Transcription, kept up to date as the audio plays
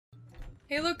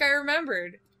Hey, look, I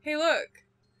remembered. Hey, look.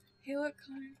 Hey, look,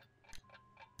 Connor.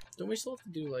 Don't we still have to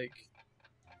do, like,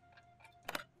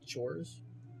 chores?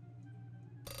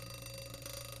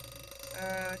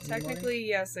 Technically,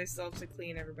 yes, I still have to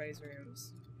clean everybody's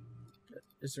rooms.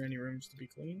 Is there any rooms to be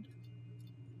cleaned?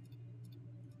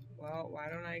 Well, why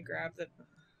don't I grab the...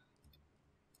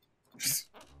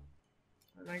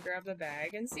 why don't I grab the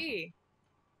bag and see?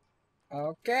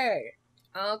 Okay.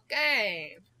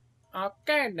 Okay.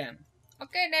 Okay, then.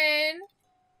 Okay, then.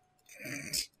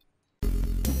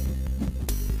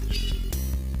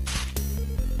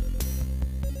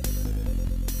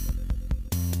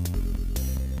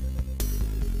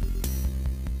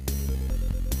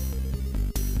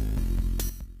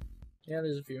 Yeah,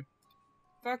 there's a few.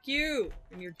 Fuck you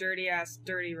in your dirty ass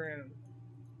dirty room.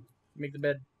 Make the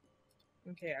bed.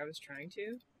 Okay, I was trying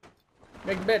to.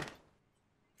 Make the bed.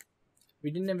 We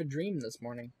didn't have a dream this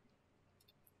morning.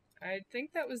 I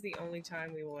think that was the only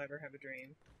time we will ever have a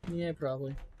dream. Yeah,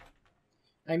 probably.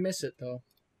 I miss it, though.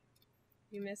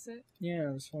 You miss it? Yeah,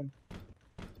 it was fun.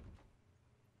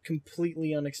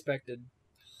 Completely unexpected.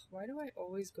 Why do I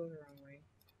always go the wrong way?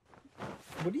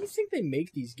 What do you think they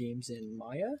make these games in?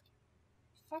 Maya?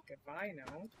 Fuck if I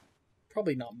know.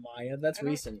 Probably not Maya. That's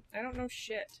recent. I don't know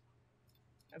shit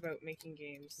about making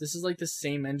games. This is like the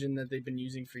same engine that they've been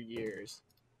using for years.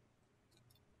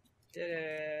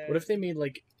 What if they made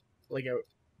like a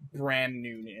brand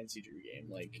new Nancy Drew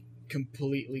game, like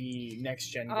completely next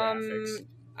gen graphics?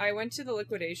 I went to the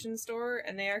liquidation store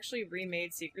and they actually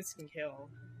remade Secrets Can Kill.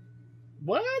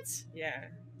 What? Yeah.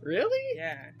 Really?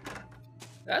 Yeah.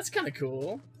 That's kind of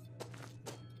cool.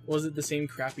 Was it the same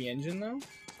crappy engine though?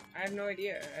 I have no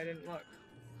idea. I didn't look.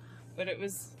 But it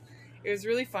was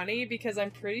really funny because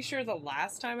I'm pretty sure the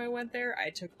last time I went there, I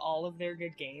took all of their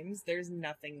good games. There's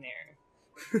nothing there.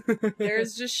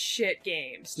 There's just shit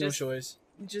games. No choice.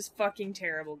 Just fucking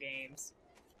terrible games.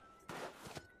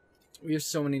 We have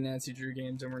so many Nancy Drew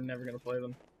games and we're never gonna play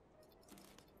them.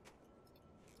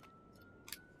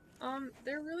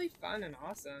 They're really fun and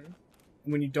awesome.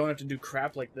 When you don't have to do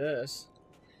crap like this.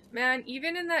 Man,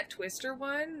 even in that Twister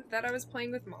one that I was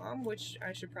playing with Mom, which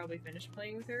I should probably finish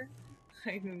playing with her.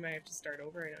 I might have to start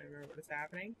over, I don't even remember what is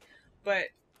happening. But...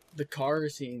 the car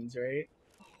scenes, right?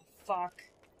 Oh, fuck.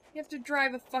 You have to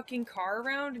drive a fucking car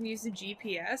around and use the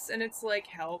GPS, and it's like,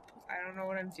 help, I don't know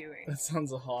what I'm doing. That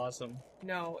sounds awesome.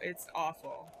 No, it's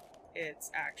awful. It's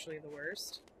actually the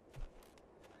worst.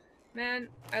 Man,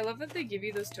 I love that they give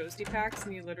you those toasty packs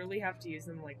and you literally have to use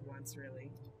them like once,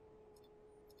 really.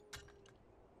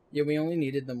 Yeah, we only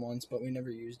needed them once, but we never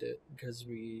used it because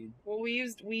we... well, we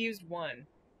used one.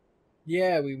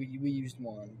 Yeah, we used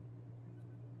one.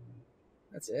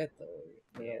 That's it,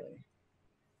 though, really. Yeah.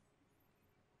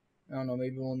 I don't know,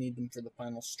 maybe we'll need them for the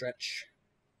final stretch.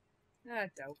 Ah,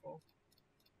 doubtful.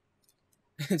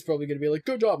 It's probably gonna be like,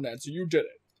 good job, Nancy, you did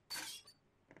it.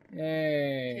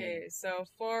 Yay. Okay, so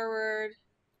forward,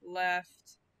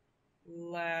 left,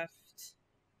 left,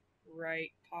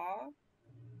 right paw.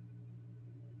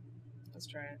 Let's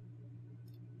try it.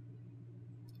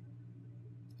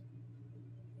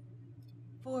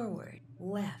 Forward,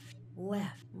 left,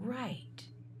 left, right.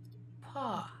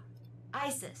 Paw.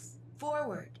 Isis.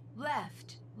 Forward,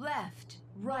 left, left,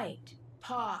 right.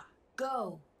 Paw.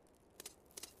 Go.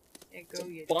 Yeah, go,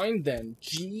 you. Fine then.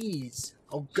 Jeez.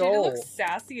 I'll She go. looks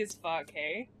sassy as fuck,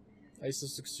 hey?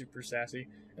 Isis looks super sassy.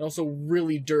 And also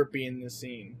really derpy in this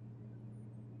scene.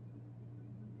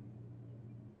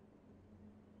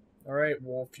 Alright,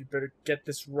 Wolf, you better get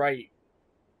this right.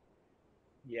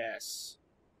 Yes.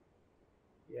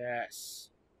 Yes.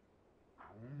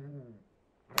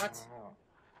 What?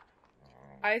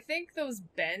 I think those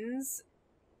bends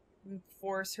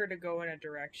force her to go in a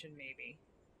direction, maybe.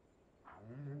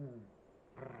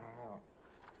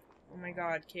 Oh my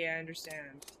god, Kay, I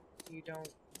understand. You don't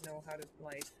know how to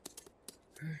life.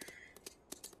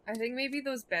 I think maybe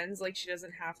those bends, like, she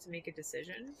doesn't have to make a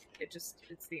decision. It's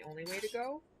the only way to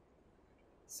go.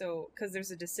 So, because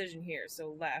there's a decision here,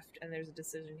 so left, and there's a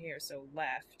decision here, so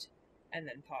left, and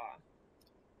then paw.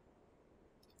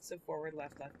 So forward,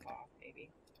 left, left, paw, maybe.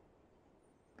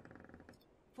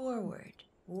 Forward,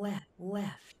 left,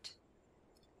 left.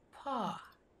 Paw.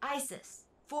 Isis.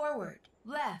 Forward,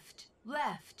 left,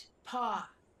 left. Paw.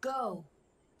 Go.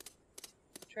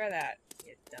 Try that,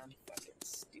 you dumb fucking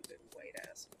stupid white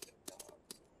ass fucking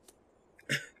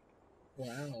dog.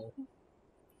 Wow.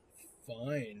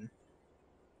 Fine.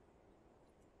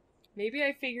 Maybe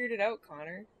I figured it out,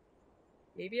 Connor.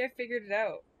 Maybe I figured it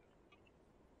out.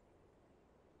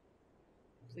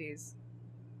 Please.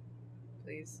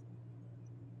 Please.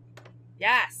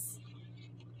 Yes!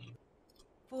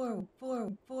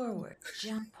 Forward.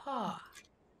 Jump. Paw.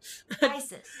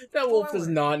 Isis. That wolf does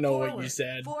Forward. not know what you Forward.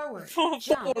 said. Forward. Forward.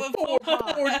 Jump. Paw.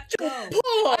 Go.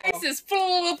 Paw! Isis,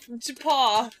 full of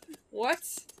paw. What?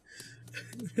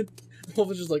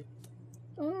 Wolf is just like,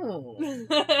 oh.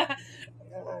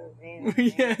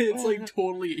 Yeah, it's like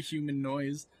totally a human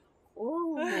noise.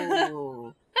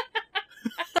 Oh.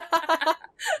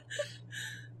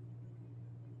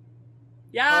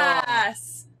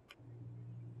 Yes!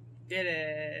 Did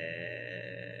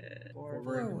it.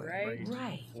 Forward.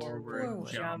 Right. Forward.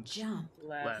 Jump. Jump.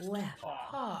 Left. Left. Paw.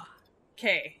 Paw.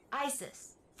 Okay.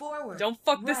 Isis. Forward. Don't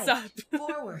fuck this Right. up.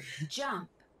 Forward. Jump.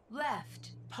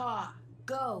 Left. Paw.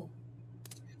 Go.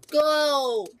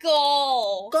 Go!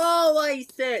 Go! Go,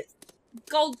 Isis!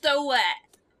 Go do it!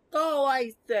 Go,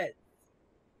 Isis!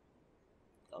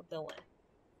 Go do it.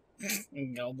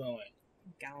 Go do it.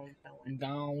 Go do it.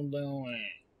 Go do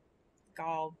it.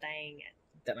 God dang it.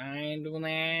 Did I do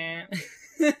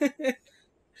that?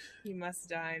 He must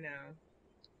die now.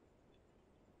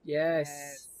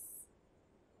 Yes.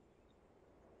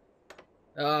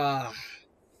 Ah.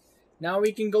 Now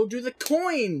we can go do the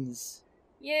coins!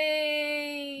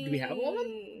 Yay! Do we have all of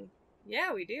them?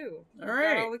 Yeah, we do. We've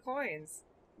Alright. got all the coins.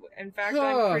 In fact,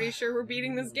 I'm pretty sure we're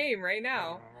beating this game right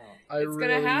now. It's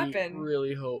gonna happen.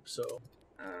 Really hope so.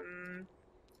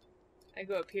 I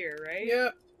go up here, right?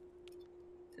 Yep.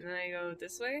 And then I go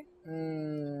this way?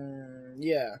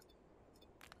 Yeah.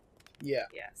 Yeah.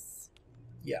 Yes.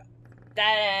 Yeah.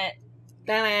 That it.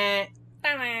 Da-da.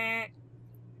 Ta-da.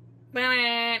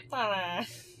 Da-da. Ta-da.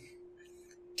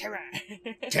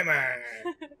 Ta-da. Timmer.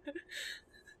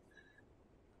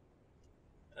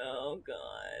 Oh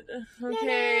god.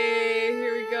 Okay,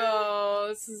 here we go.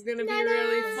 This is gonna be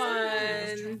really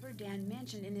fun. Trapper Dan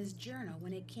mentioned in his journal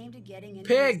when it came to getting into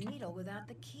Pig. his needle without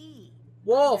the key.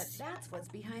 Wolf. But that's what's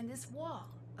behind this wall.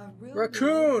 A real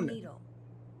Raccoon. needle.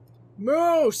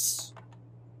 Moose.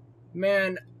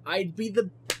 Man, I'd be the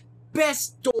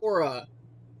best Dora.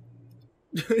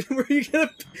 Were you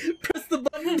gonna press the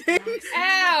button, Dave?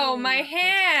 Ow, my It's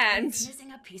hand!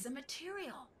 missing a piece of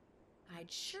material. I'd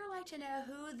sure like to know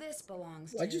who this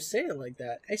belongs to. Why'd you say it like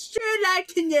that? I sure like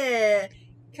to know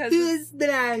Because who's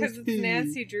belongs it's to.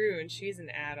 Nancy Drew and she's an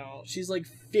adult. She's like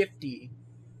 50.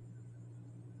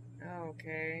 Oh,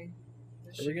 okay.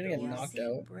 This Are we should gonna go get well. knocked See,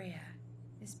 out? Brea,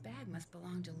 this bag must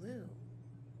belong to Lou.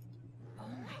 Oh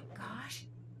my gosh,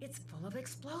 it's full of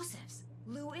explosives.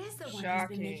 Lou is the one who's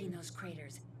Shocking. been making those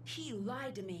craters. He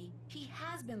lied to me. He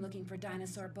has been looking for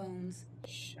dinosaur bones.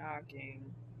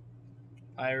 Shocking.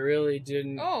 I really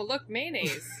didn't. Oh, look,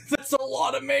 mayonnaise. That's a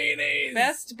lot of mayonnaise.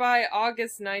 Best by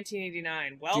August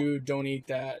 1989. Well, Dude, don't eat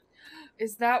that.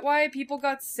 is that why people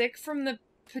got sick from the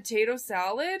potato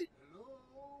salad?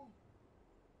 Hello?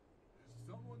 Is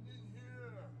someone in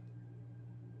here?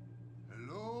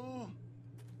 Hello?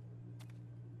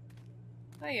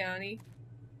 Hi, Yanni.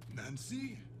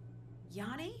 Nancy?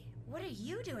 Yanni, what are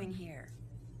you doing here?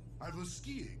 I was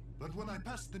skiing, but when I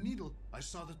passed the needle, I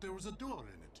saw that there was a door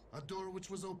in it. A door which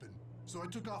was open. So I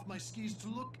took off my skis to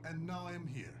look, and now I am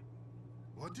here.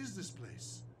 What is this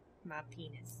place? My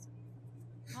penis.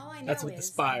 All I know That's what the is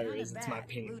spire I found a is, it's my bag,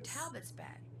 penis. Lou Talbot's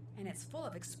bag, and it's full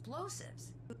of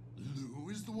explosives. Lou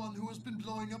is the one who has been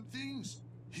blowing up things.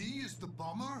 He is the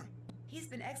bomber. He's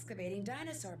been excavating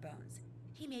dinosaur bones.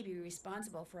 He may be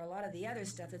responsible for a lot of the other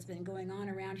stuff that's been going on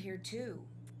around here too.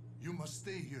 You must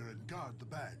stay here and guard the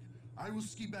bag. I will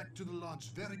ski back to the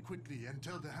lodge very quickly and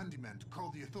tell the handyman to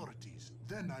call the authorities.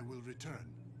 Then I will return.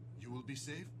 You will be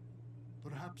safe?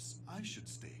 Perhaps I should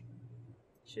stay.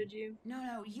 Should you?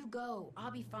 No, you go.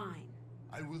 I'll be fine.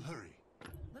 I will hurry.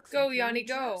 Looks Go, like Yanni,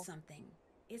 dropped go. Something.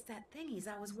 It's that thing he's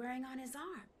always wearing on his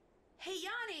arm. Hey,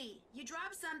 Yanni, you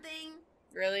dropped something.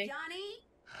 Really? Yanni?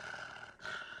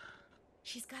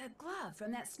 She's got a glove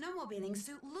from that snowmobiling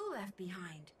suit Lou left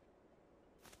behind.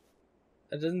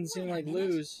 That doesn't seem Wait a like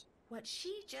minute. Lou's. What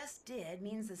she just did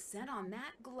means the scent on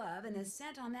that glove and the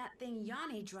scent on that thing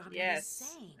Yanni dropped are Yes. the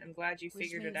same. I'm glad you Which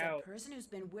figured means it out. the person who's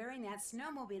been wearing that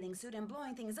snowmobiling suit and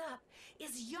blowing things up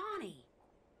is Yanni.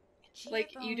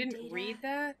 Like, you GFO didn't data, read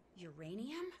that?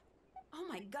 Uranium? Oh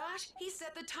my gosh, he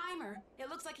set the timer. It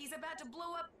looks like he's about to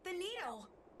blow up the needle.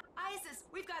 Isis,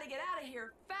 we've got to get out of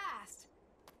here fast.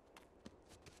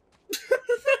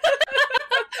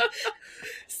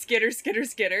 Skitter, skitter,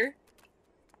 skitter.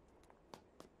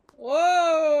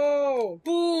 Whoa!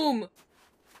 Boom!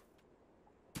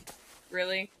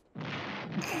 Really?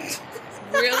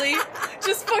 Really?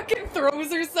 Just fucking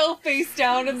throws herself face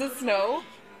down in the snow?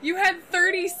 You had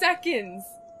 30 seconds!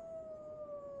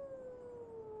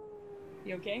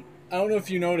 You okay? I don't know if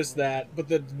you noticed that, but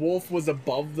the wolf was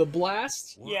above the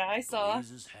blast. Yeah, I saw. What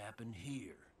blazes happened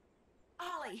here?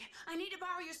 Ollie, I need to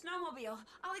borrow your snowmobile.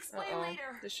 I'll explain Uh-oh.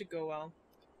 later. This should go well.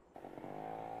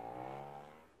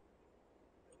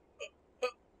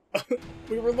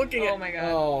 We were looking at. Oh my god.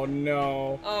 Oh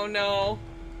no. Oh no.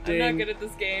 I'm Ding. not good at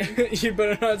this game. You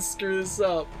better not screw this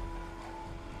up.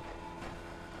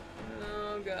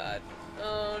 Oh god.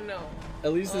 Oh no.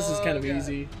 At least this is kind of God.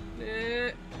 easy.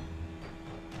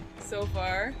 So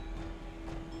far.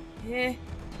 Eh.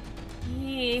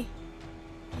 Eh.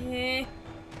 Eh.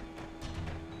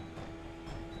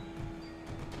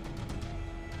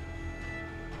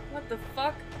 What the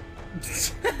fuck?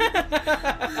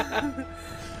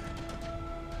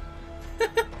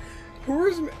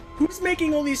 Who's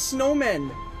making all these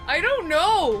snowmen? I don't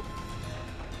know!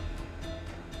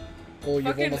 Oh, you've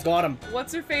Fucking- almost got him.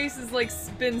 What's her face is like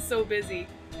been so busy.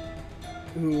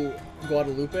 Who?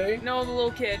 Guadalupe? No, the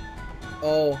little kid.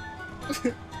 Oh.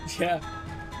 Yeah.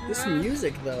 This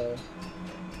music, though.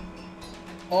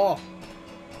 Oh.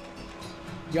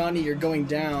 Yanni, you're going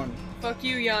down. Fuck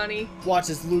you, Yanni. Watch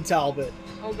this, Lou Talbot.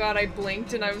 Oh god, I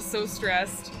blinked and I was so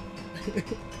stressed.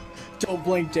 Don't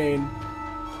blink, Dane.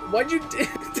 Why'd you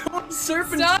don't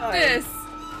serpentine? Stop this!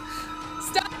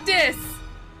 Stop this!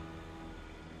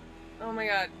 Oh my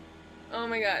god. Oh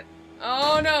my god.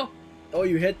 Oh no! Oh,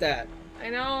 you hit that. I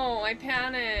know, I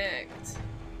panicked.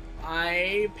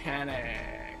 I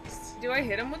panicked. Do I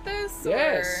hit him with this?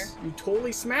 Yes, you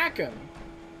totally smack him.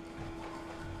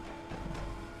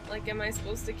 Or, like, am I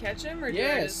supposed to catch him? Or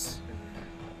Yes.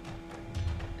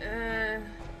 do I just...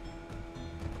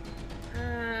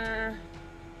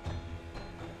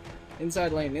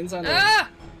 Inside lane, inside lane. Ah!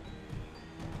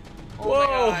 Oh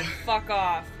Whoa. my god, fuck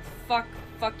off.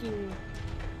 Fucking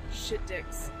shit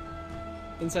dicks.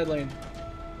 Inside lane.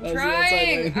 I'm That was the outside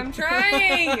trying! lane. I'm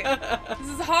trying! This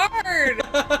is hard!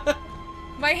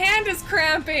 My hand is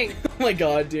cramping! Oh my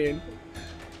god, Dean.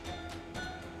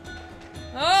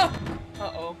 Oh!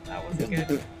 Uh-oh, that wasn't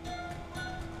good.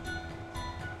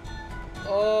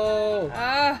 Oh.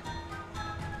 Ah!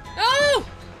 Oh!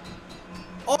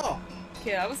 Oh.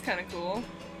 Okay, that was kind of cool.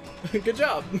 Good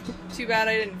job. Too bad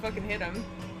I didn't fucking hit him.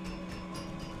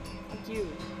 Fuck you.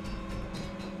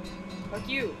 Fuck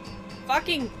you.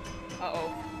 Fucking!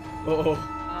 Uh-oh.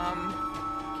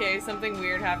 Oh. Okay, something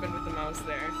weird happened with the mouse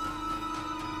there.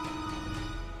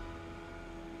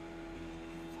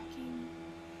 Fucking...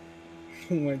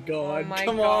 Oh my god. Oh my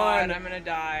Come god, on. I'm gonna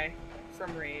die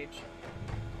from rage.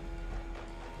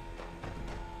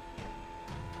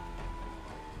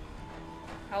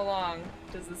 How long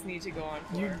does this need to go on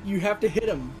for? You have to hit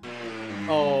him.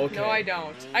 Oh, okay. No, I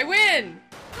don't. I win!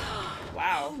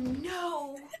 Wow. Oh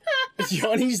no!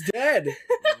 Yanni's dead.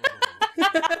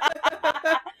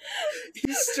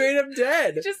 He's straight up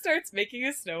dead. He just starts making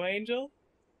a snow angel.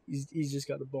 He's just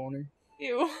got a boner.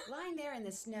 Ew. Lying there in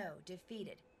the snow,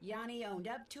 defeated, Yanni owned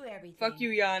up to everything. Fuck you,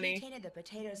 Yanni. He tainted the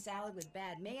potato salad with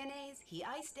bad mayonnaise. He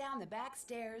iced down the back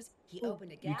stairs. He Ooh,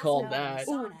 opened a gas called note in that.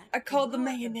 the Ooh, sauna. I called He the blew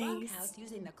up mayonnaise. bunkhouse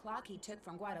using the clock he took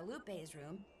from Guadalupe's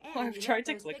room. And Oh, I've he tried left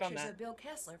to those click on pictures that. of Bill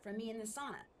Kessler from me in the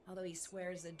sauna. Although he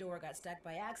swears the door got stuck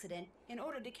by accident in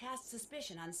order to cast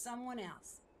suspicion on someone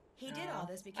else. He did all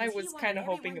this because I he was wanted kinda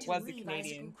everyone hoping it to was the leave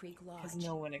Canadian, Icicle Creek Lodge. because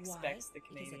no one expects Why? the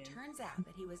Canadian. Because it turns out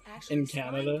that he was actually In spying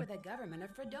Canada? for the government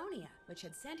of Fredonia, which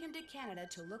had sent him to Canada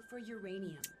to look for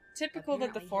uranium. Typical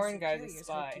that the Apparently, his foreign guy's a superiors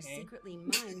spy, hoped to hey? secretly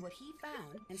mine what he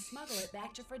found and smuggle it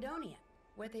back to Fredonia.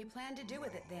 What they planned to do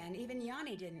with it then, even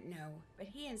Yanni didn't know, but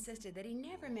he insisted that he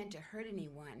never meant to hurt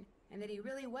anyone, and that he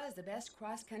really was the best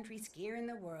cross-country skier in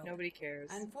the world. Nobody cares.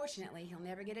 Unfortunately, he'll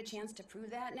never get a chance to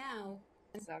prove that now.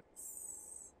 Sucks.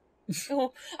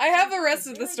 Oh, I have the rest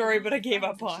It of the really story, got but I his gave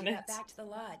friends up when on she it. got back to the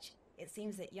lodge. It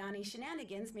seems that Yanni's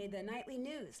shenanigans made the nightly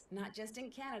news, not just in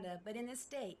Canada, but in the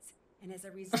States. And as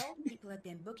a result, people have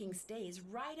been booking stays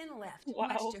right and left, Wow.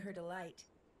 much to her delight.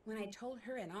 When I told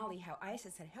her and Ollie how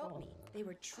Isis had helped me, they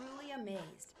were truly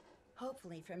amazed.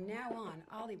 Hopefully, from now on,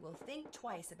 Ollie will think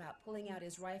twice about pulling out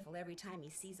his rifle every time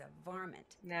he sees a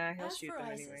varmint. Nah, he'll As shoot for them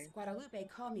Isis, anyway. Guadalupe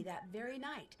called me that very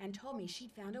night and told me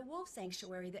she'd found a wolf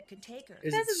sanctuary that could take her.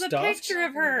 Is This it is a stuffed? picture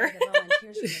of her.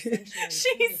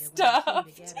 She's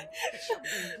stuffed.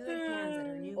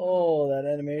 Oh, that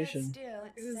But animation. still,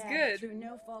 it's It was sad good. that through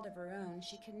no fault of her own,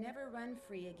 she could never run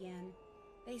free again.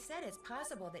 They said it's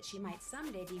possible that she might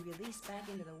someday be released back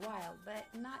into the wild, but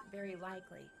not very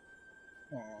likely.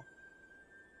 Aw.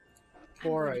 I'm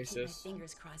Poor going to keep my Isis.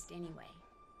 fingers crossed anyway.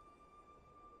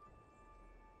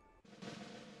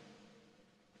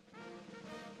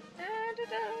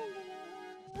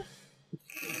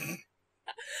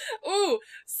 Ooh,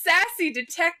 sassy Dearly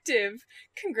Detective,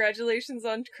 congratulations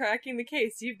on cracking the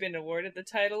case. You've been awarded the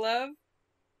title of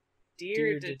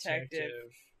Dear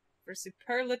Detective for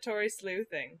superlatory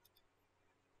sleuthing.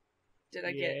 Did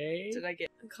I get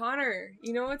Connor,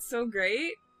 you know what's so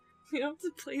great? We don't have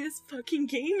to play this fucking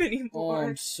game anymore. Oh,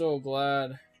 I'm so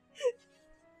glad.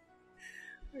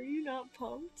 Are you not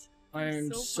pumped?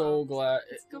 I'm so glad.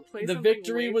 Let's go play the something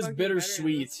victory way was fucking better in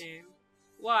bittersweet. this game.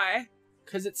 Why?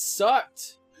 Because it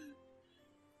sucked.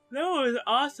 No, it was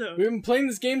awesome. We've been playing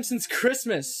this game since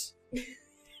Christmas.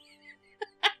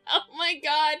 Oh my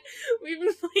god, we've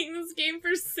been playing this game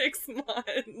for 6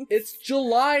 months. It's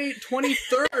July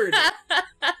 23rd.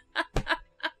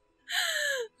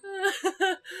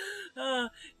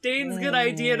 Dane's good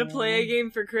idea to play a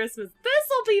game for Christmas.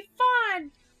 This'll be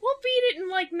fun! We'll beat it in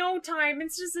like no time.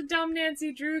 It's just a dumb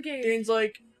Nancy Drew game. Dane's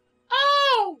like,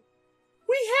 oh,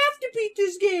 we have to beat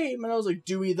this game. And I was like,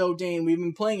 do we though, Dane? We've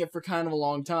been playing it for kind of a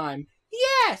long time.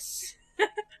 Yes!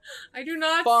 I do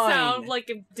not Fine. sound like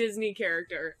a Disney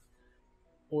character.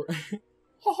 Or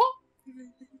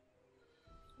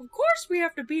Of course we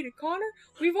have to beat it, Connor.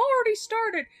 We've already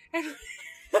started, and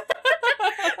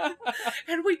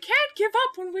and we can't give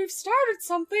up when we've started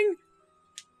something.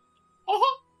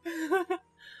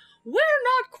 We're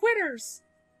not quitters.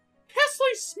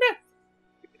 Kesley Smith.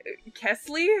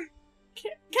 Kesley?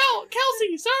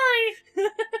 Kelsey, sorry.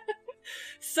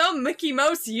 Some Mickey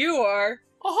Mouse you are.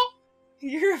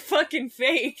 You're a fucking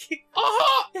fake.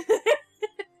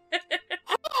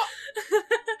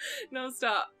 No,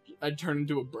 stop. I'd turn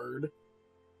into a bird.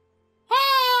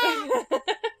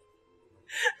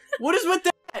 What is with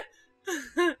that?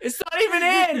 It's not even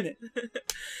in.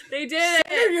 They did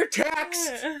Send her it. your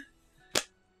text.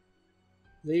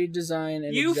 Lead design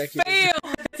and You executive.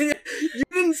 failed. You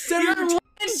didn't send her one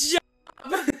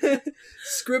job.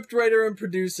 Script writer and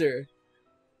producer.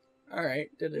 All right,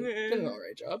 did an all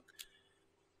right job.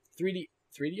 3D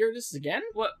artists again?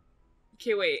 What?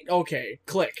 Okay, wait. Okay,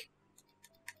 click.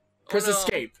 Press Oh, no.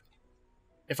 escape.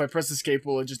 If I press escape,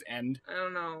 will it just end? I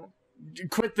don't know.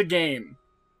 Quit the game.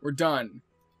 We're done.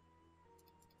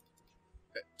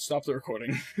 Stop the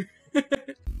recording.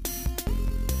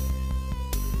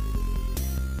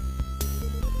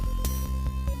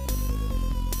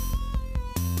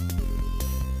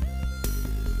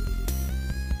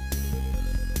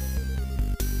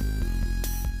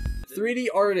 3D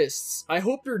artists. I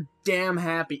hope you're damn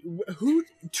happy. Who?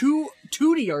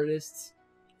 2D artists?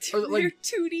 Or, like, They're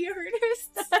 2D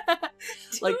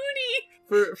artists. Like,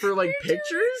 2D. For like They're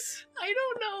pictures? I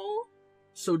don't know.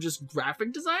 So just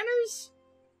graphic designers?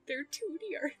 They're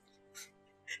 2D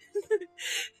artists.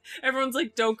 Everyone's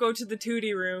like, don't go to the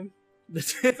 2D room.